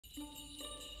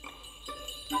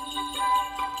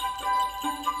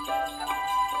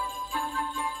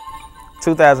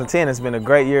2010 has been a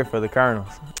great year for the Colonels.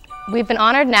 We've been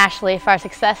honored nationally for our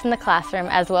success in the classroom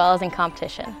as well as in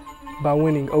competition. By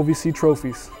winning OVC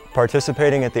trophies.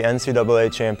 Participating at the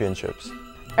NCAA championships.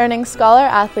 Earning Scholar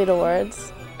Athlete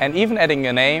Awards. And even adding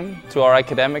a name to our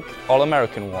academic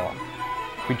All-American wall.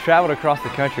 We traveled across the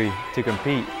country to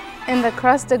compete. And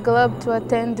across the globe to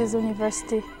attend this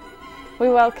university. We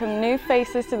welcome new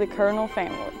faces to the Colonel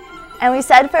family. And we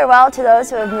said farewell to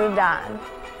those who have moved on.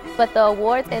 But the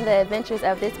awards and the adventures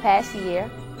of this past year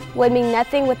would mean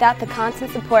nothing without the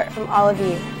constant support from all of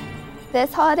you.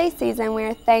 This holiday season, we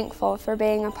are thankful for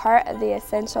being a part of the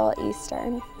Essential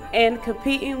Eastern. And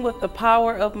competing with the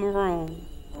power of Maroon.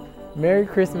 Merry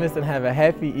Christmas and have a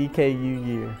happy EKU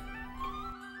year.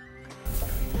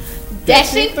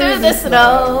 Dashing through the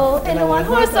snow in a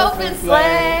one-horse open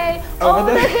sleigh.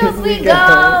 Over the hills we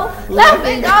go,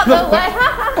 laughing all the way. Ha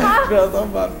ha ha. Bells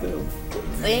on bobtails.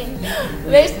 Sing.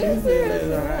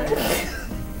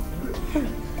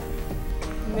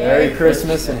 Merry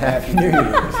Christmas and Happy New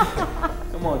Year.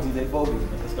 Come on, DJ, focus.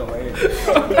 Let's go right here.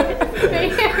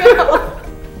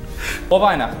 Frohe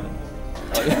Weihnachten.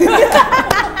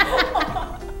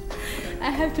 I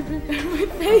have to prepare my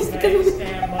face.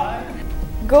 Stand by.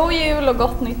 God jul och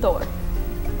gott nytt år.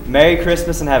 Merry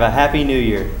Christmas and have a Happy New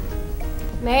Year.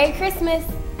 Merry Christmas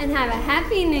and have a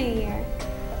Happy New Year.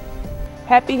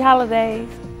 Happy holidays.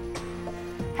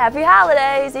 Happy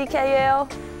holidays, EKU.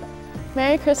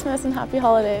 Merry Christmas and Happy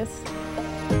Holidays.